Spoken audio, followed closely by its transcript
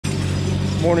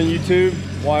Morning YouTube,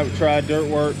 Wyatt with Triad Dirt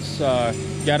Works.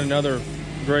 Got another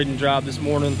grading job this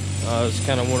morning. Just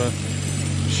kind of want to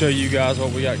show you guys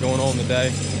what we got going on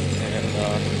today. And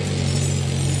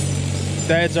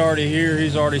Dad's already here,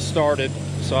 he's already started,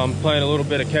 so I'm playing a little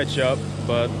bit of catch up,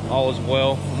 but all is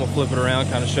well. I'm gonna flip it around,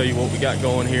 kind of show you what we got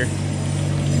going here.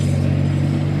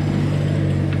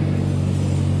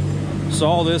 So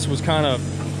all this was kind of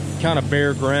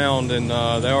bare ground, and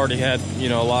they already had, you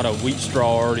know, a lot of wheat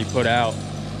straw already put out.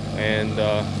 And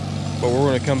but we're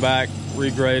going to come back,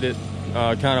 regrade it,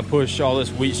 kind of push all this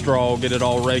wheat straw, get it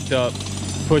all raked up,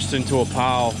 pushed into a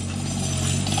pile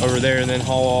over there, and then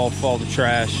haul off all the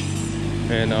trash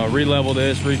and re-level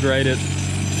this, regrade it.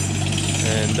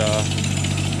 And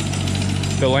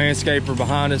the landscaper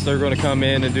behind us, they're going to come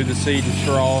in and do the seed and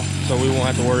straw, so we won't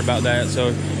have to worry about that.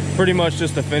 So pretty much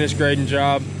just a finished grading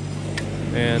job,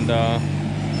 and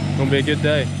gonna be a good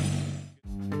day.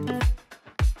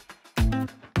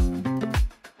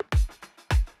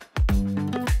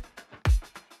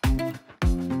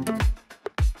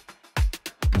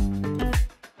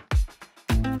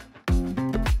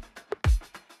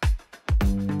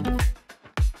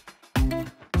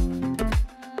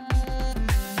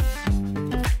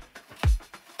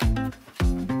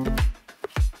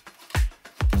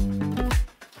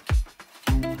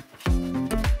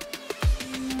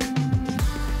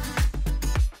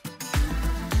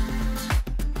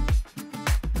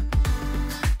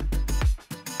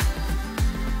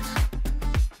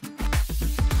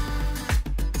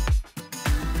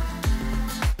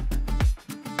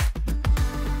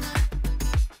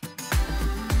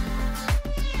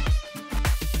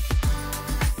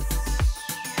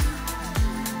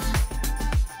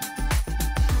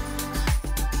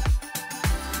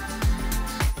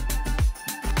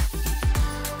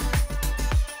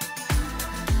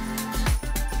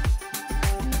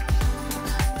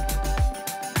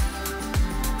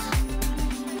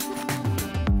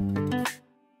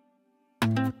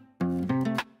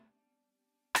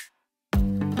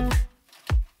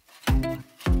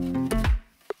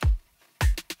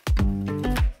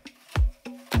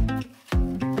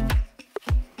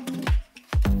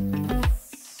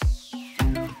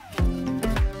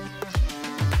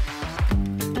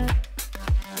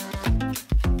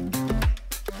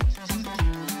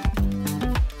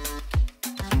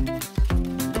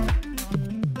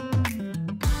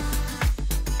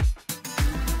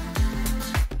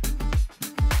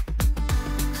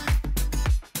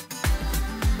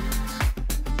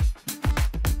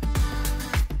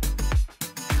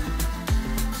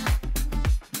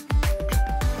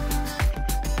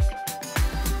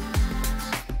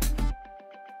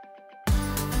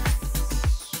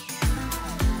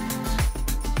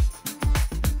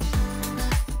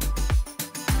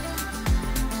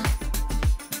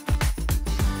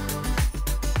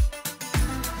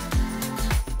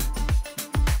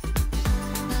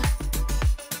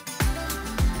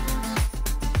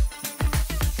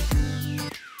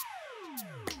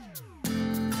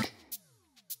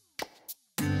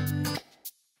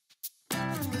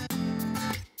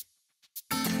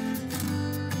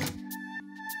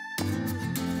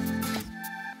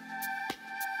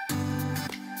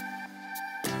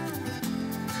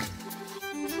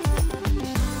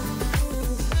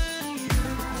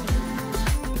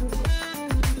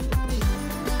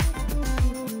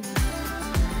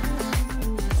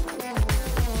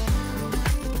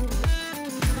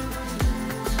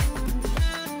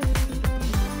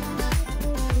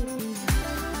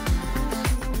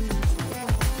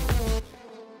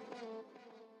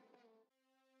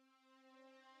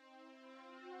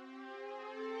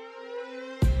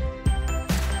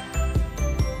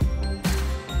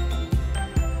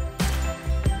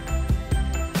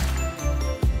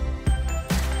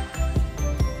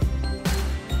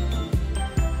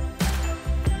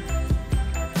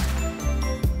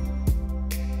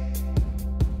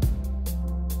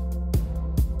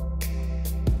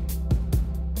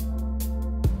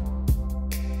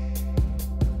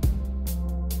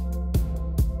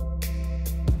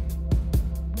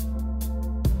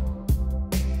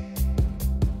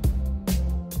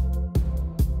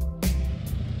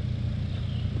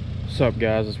 What's up,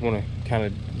 guys? Just want to kind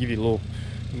of give you a little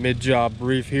mid-job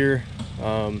brief here.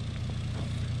 I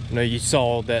know you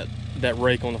saw that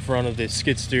rake on the front of the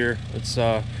skid steer. It's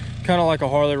kind of like a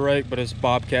Harley rake, but it's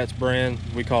Bobcat's brand.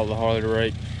 We call it the Harley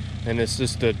rake, and it's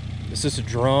just a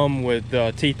drum with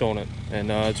teeth on it, and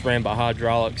it's ran by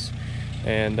hydraulics.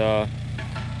 And I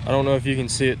don't know if you can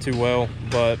see it too well,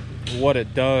 but what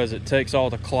it does, it takes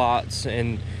all the clots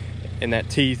and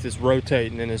that teeth is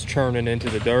rotating and it's churning into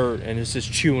the dirt, and it's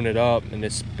just chewing it up, and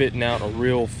it's spitting out a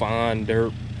real fine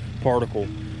dirt particle,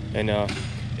 and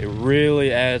it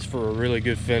really adds for a really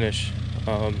good finish.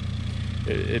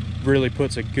 It really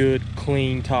puts a good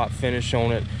clean top finish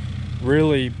on it.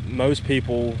 Really, most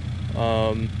people,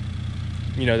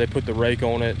 you know, they put the rake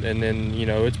on it and then, you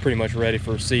know, it's pretty much ready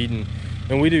for seeding,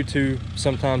 and we do too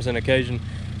sometimes on occasion.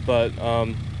 But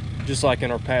just like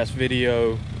in our past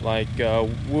video, like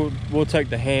we'll take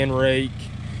the hand rake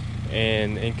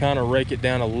and kind of rake it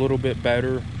down a little bit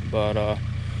better. But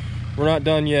we're not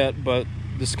done yet, but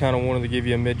just kind of wanted to give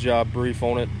you a mid-job brief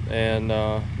on it. And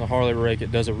the Harley rake,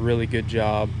 it does a really good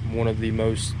job. One of the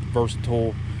most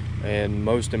versatile and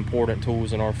most important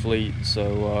tools in our fleet,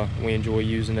 so we enjoy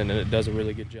using it, and it does a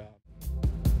really good job.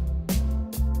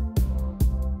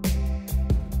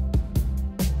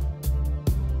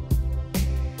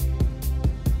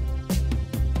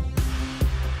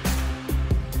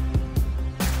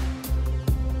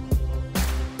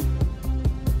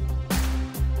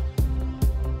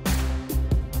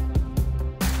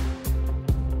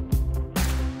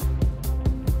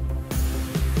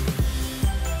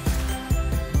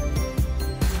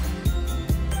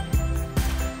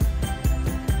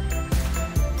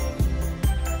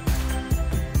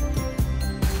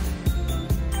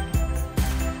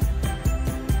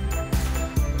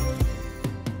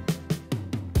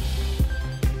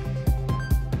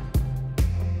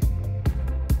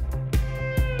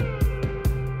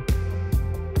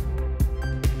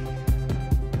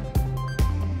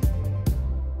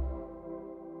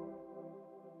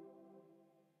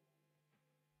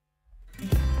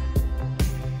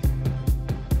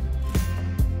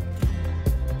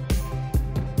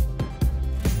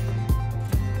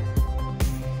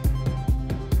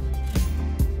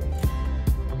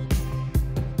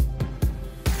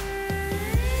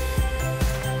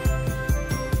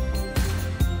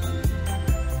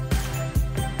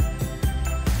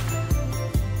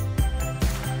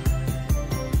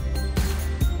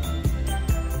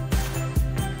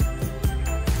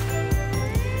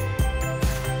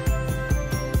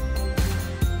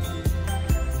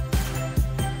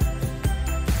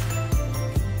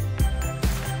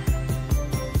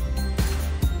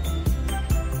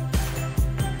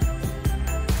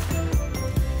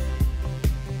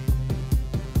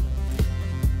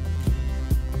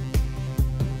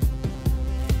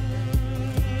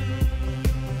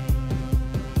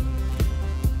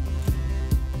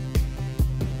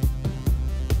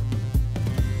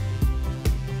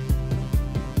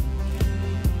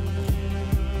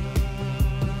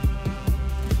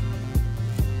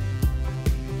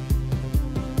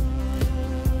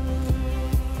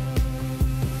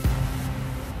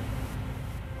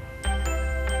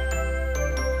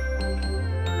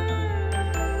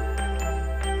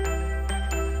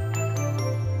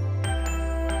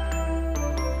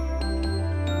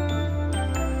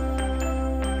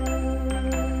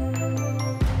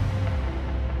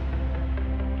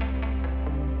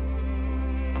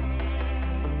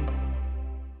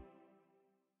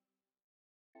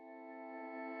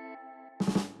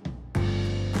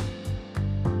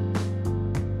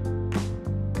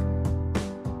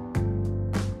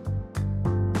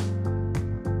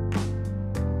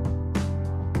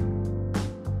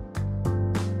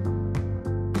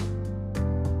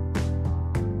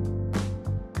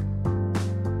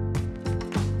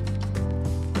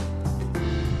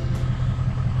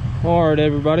 All right,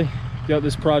 everybody, got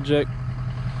this project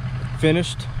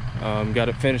finished. Got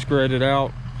it finished, graded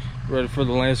out, ready for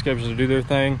the landscapers to do their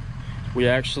thing. We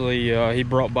actually, he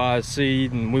brought by his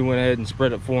seed and we went ahead and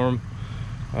spread it for him.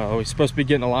 We're supposed to be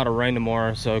getting a lot of rain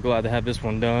tomorrow, so glad to have this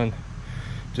one done.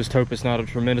 Just hope it's not a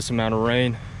tremendous amount of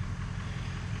rain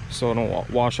so it don't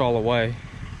wash all away.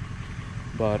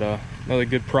 But another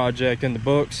good project in the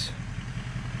books.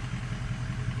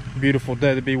 Beautiful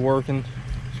day to be working.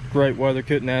 Great weather,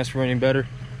 couldn't ask for any better,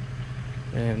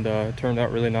 and it turned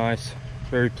out really nice.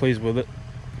 Very pleased with it.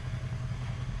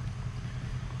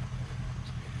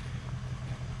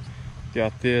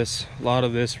 Got this, a lot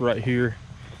of this right here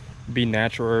be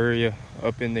natural area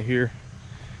up into here.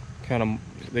 Kind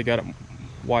of, they got it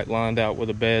white lined out with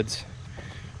the beds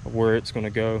of where it's going to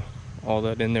go. All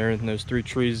that in there, and those 3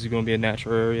 trees is going to be a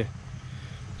natural area.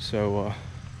 So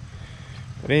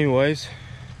but anyways,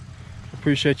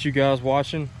 appreciate you guys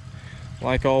watching.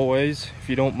 Like always, if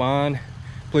you don't mind,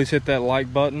 please hit that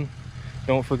like button.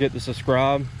 Don't forget to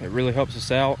subscribe. It really helps us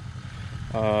out.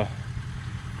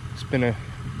 It's been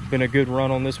a good run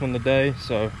on this one today,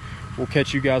 so we'll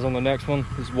catch you guys on the next one.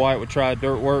 This is Wyatt with Triad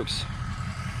Dirt Works.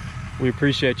 We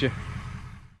appreciate you.